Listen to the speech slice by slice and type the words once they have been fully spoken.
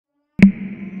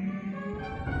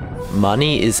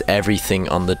Money is everything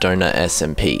on the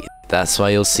DonutSMP. That's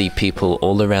why you'll see people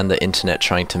all around the internet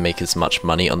trying to make as much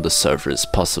money on the server as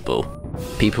possible.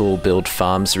 People will build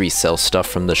farms, resell stuff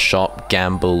from the shop,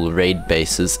 gamble, raid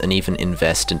bases, and even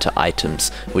invest into items,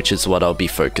 which is what I'll be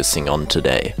focusing on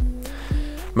today.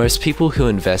 Most people who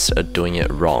invest are doing it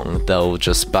wrong. They'll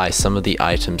just buy some of the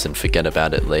items and forget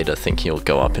about it later, thinking it'll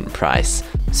go up in price.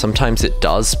 Sometimes it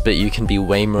does, but you can be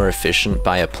way more efficient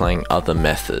by applying other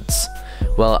methods.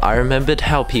 Well, I remembered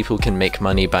how people can make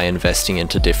money by investing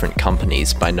into different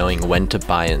companies by knowing when to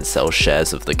buy and sell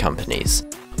shares of the companies.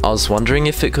 I was wondering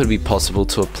if it could be possible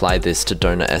to apply this to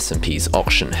DonutSMP's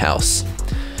auction house.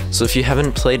 So if you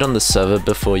haven't played on the server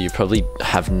before, you probably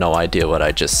have no idea what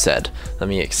I just said. Let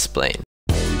me explain.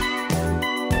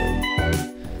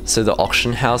 So the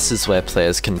auction house is where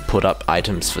players can put up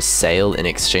items for sale in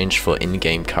exchange for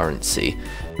in-game currency.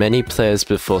 Many players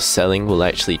before selling will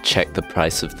actually check the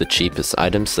price of the cheapest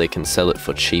item so they can sell it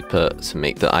for cheaper to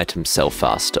make the item sell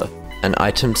faster. And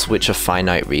items which are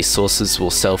finite resources will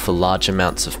sell for large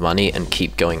amounts of money and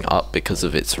keep going up because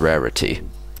of its rarity.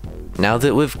 Now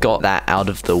that we've got that out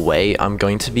of the way, I'm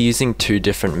going to be using two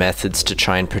different methods to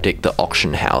try and predict the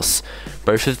auction house.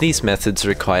 Both of these methods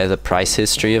require the price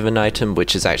history of an item,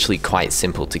 which is actually quite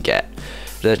simple to get.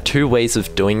 There are two ways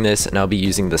of doing this, and I'll be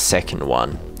using the second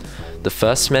one. The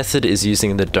first method is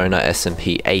using the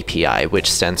DonutSMP API,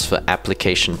 which stands for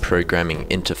Application Programming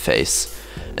Interface.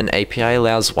 An API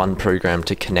allows one program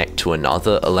to connect to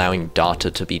another, allowing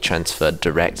data to be transferred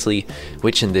directly,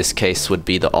 which in this case would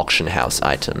be the auction house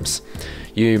items.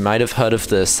 You might have heard of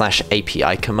the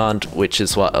 /API command, which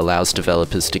is what allows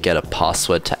developers to get a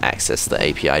password to access the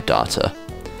API data.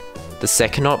 The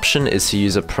second option is to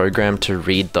use a program to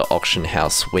read the auction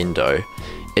house window.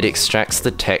 It extracts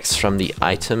the text from the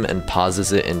item and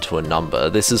parses it into a number.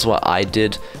 This is what I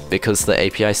did because the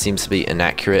API seems to be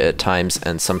inaccurate at times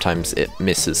and sometimes it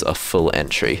misses a full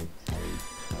entry.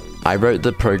 I wrote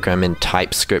the program in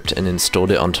TypeScript and installed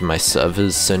it onto my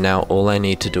servers, so now all I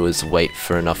need to do is wait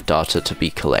for enough data to be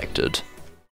collected.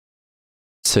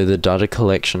 So the data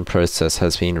collection process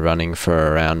has been running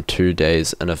for around 2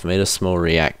 days, and I've made a small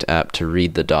React app to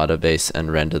read the database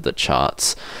and render the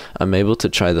charts. I'm able to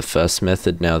try the first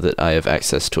method now that I have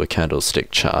access to a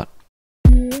candlestick chart.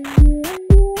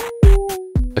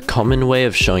 A common way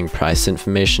of showing price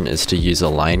information is to use a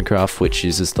line graph, which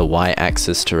uses the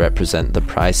y-axis to represent the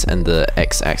price and the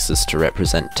x-axis to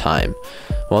represent time.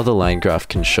 While the line graph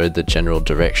can show the general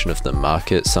direction of the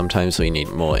market, sometimes we need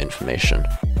more information.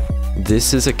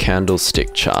 This is a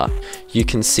candlestick chart. You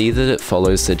can see that it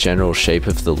follows the general shape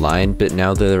of the line, but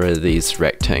now there are these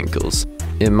rectangles.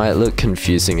 It might look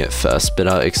confusing at first, but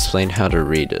I'll explain how to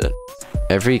read it.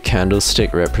 Every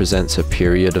candlestick represents a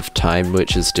period of time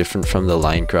which is different from the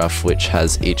line graph, which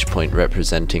has each point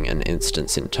representing an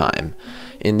instance in time.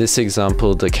 In this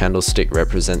example, the candlestick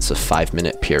represents a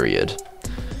 5-minute period.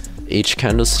 Each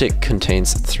candlestick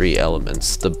contains 3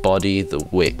 elements: the body, the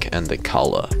wick, and the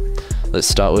color. Let's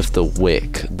start with the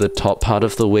wick. The top part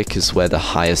of the wick is where the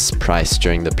highest price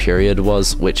during the period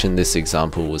was, which in this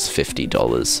example was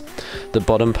 $50. The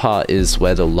bottom part is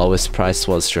where the lowest price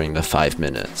was during the 5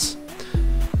 minutes.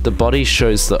 The body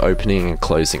shows the opening and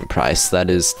closing price, that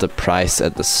is, the price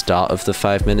at the start of the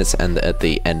 5 minutes and at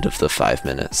the end of the 5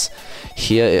 minutes.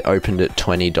 Here it opened at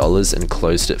 $20 and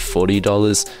closed at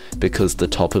 $40 because the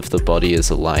top of the body is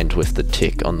aligned with the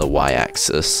tick on the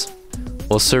y-axis.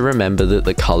 Also remember that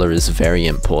the color is very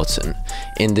important.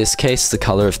 In this case, the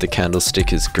color of the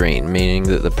candlestick is green, meaning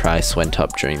that the price went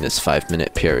up during this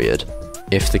 5-minute period.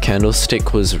 If the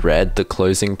candlestick was red, the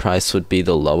closing price would be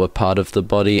the lower part of the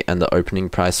body and the opening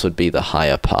price would be the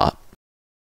higher part.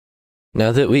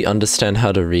 Now that we understand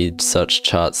how to read such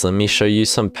charts, let me show you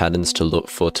some patterns to look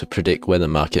for to predict where the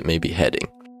market may be heading.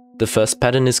 The first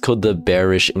pattern is called the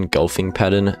bearish engulfing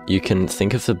pattern. You can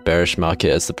think of the bearish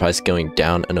market as the price going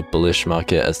down and a bullish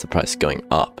market as the price going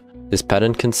up. This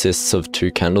pattern consists of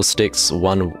 2 candlesticks,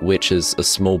 one which is a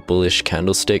small bullish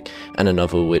candlestick and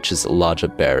another which is a larger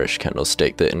bearish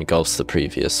candlestick that engulfs the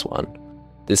previous one.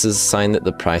 This is a sign that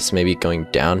the price may be going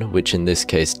down, which in this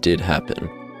case did happen.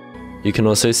 You can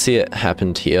also see it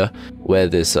happened here, where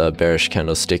this bearish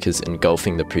candlestick is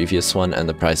engulfing the previous one and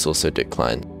the price also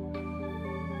declined.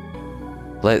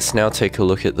 Let's now take a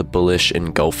look at the bullish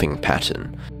engulfing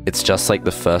pattern. It's just like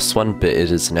the first one, but it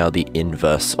is now the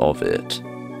inverse of it.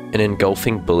 An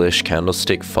engulfing bullish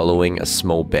candlestick following a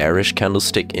small bearish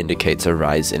candlestick indicates a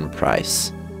rise in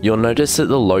price. You'll notice that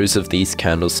the lows of these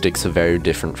candlesticks are very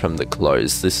different from the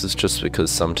close. This is just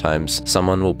because sometimes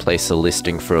someone will place a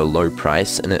listing for a low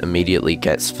price and it immediately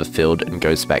gets fulfilled and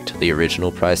goes back to the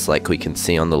original price, like we can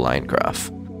see on the line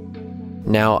graph.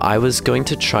 Now, I was going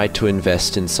to try to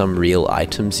invest in some real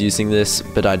items using this,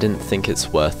 but I didn't think it's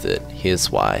worth it.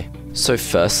 Here's why. So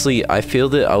firstly, I feel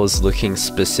that I was looking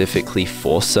specifically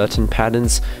for certain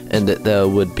patterns, and that there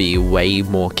would be way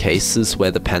more cases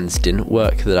where the patterns didn't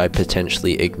work that I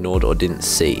potentially ignored or didn't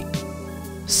see.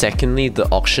 Secondly, the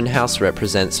auction house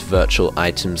represents virtual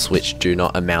items which do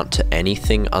not amount to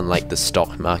anything, unlike the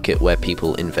stock market where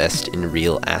people invest in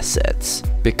real assets.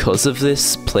 Because of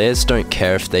this, players don't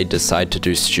care if they decide to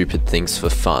do stupid things for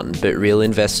fun, but real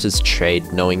investors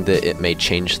trade knowing that it may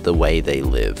change the way they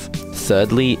live.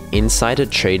 Thirdly, insider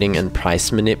trading and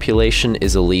price manipulation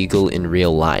is illegal in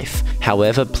real life.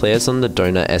 However, players on the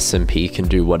DonutSMP can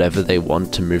do whatever they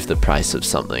want to move the price of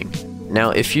something.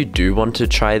 Now, if you do want to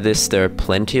try this, there are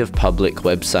plenty of public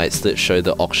websites that show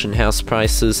the auction house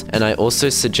prices, and I also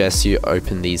suggest you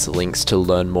open these links to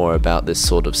learn more about this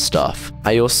sort of stuff.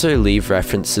 I also leave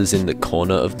references in the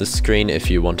corner of the screen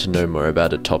if you want to know more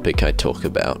about a topic I talk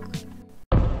about.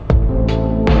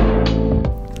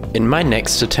 In my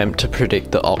next attempt to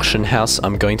predict the auction house,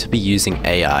 I'm going to be using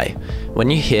AI. When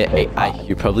you hear AI,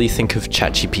 you probably think of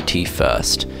ChatGPT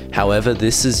first. However,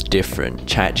 this is different.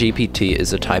 ChatGPT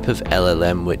is a type of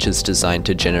LLM which is designed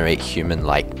to generate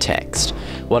human-like text.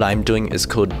 What I'm doing is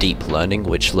called deep learning,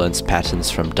 which learns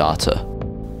patterns from data.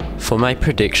 For my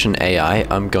prediction AI,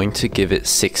 I'm going to give it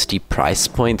 60 price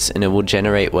points, and it will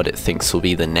generate what it thinks will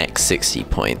be the next 60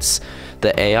 points.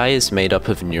 The AI is made up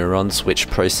of neurons which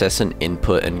process an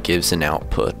input and gives an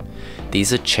output.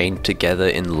 These are chained together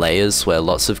in layers where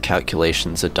lots of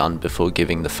calculations are done before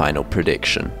giving the final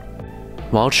prediction.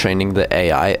 While training the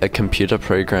AI, a computer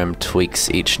program tweaks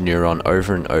each neuron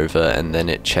over and over, and then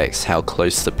it checks how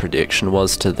close the prediction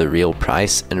was to the real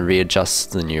price and readjusts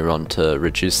the neuron to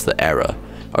reduce the error.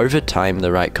 Over time,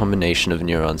 the right combination of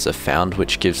neurons are found,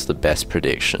 which gives the best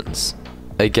predictions.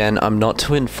 Again, I'm not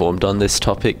too informed on this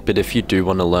topic, but if you do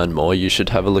want to learn more, you should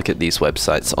have a look at these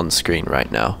websites on screen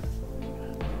right now.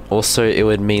 Also, it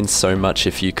would mean so much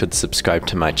if you could subscribe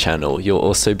to my channel. You'll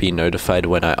also be notified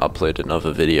when I upload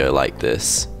another video like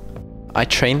this. I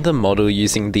trained the model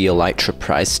using the Elytra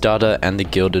price data and the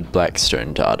Gilded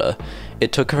Blackstone data.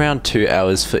 It took around 2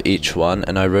 hours for each one,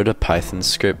 and I wrote a Python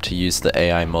script to use the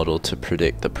AI model to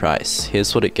predict the price.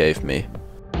 Here's what it gave me.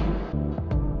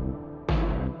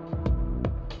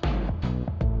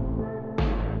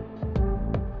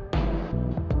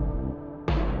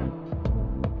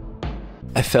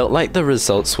 I felt like the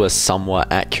results were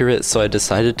somewhat accurate, so I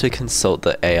decided to consult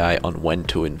the AI on when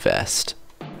to invest.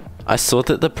 I saw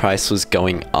that the price was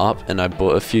going up, and I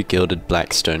bought a few Gilded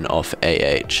Blackstone off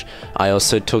AH. I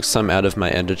also took some out of my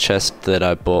ender chest that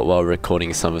I bought while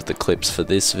recording some of the clips for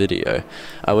this video.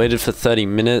 I waited for 30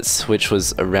 minutes, which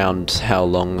was around how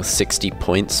long 60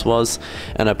 points was,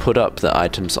 and I put up the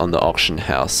items on the auction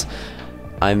house.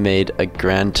 I made a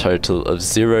grand total of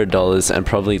 $0 and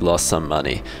probably lost some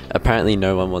money. Apparently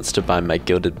no one wants to buy my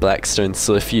Gilded Blackstone,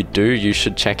 so if you do, you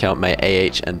should check out my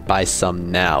AH and buy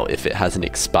some now if it hasn't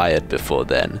expired before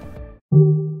then.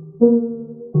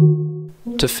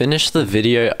 To finish the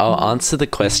video, I'll answer the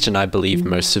question I believe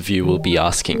most of you will be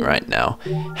asking right now.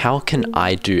 How can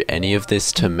I do any of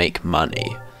this to make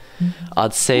money?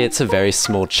 I'd say it's a very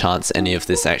small chance any of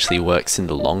this actually works in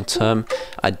the long term.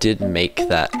 I did make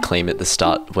that claim at the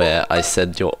start where I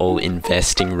said you're all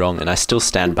investing wrong, and I still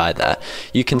stand by that.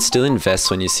 You can still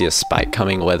invest when you see a spike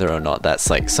coming, whether or not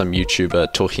that's like some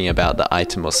YouTuber talking about the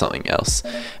item or something else.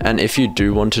 And if you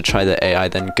do want to try the AI,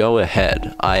 then go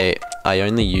ahead. I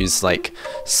only use like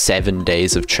 7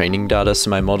 days of training data,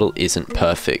 so my model isn't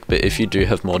perfect, but if you do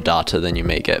have more data, then you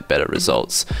may get better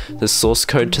results. The source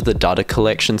code to the data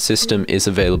collection system is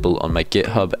available on my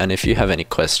GitHub, and if you have any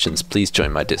questions, please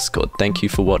join my Discord. Thank you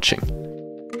for watching.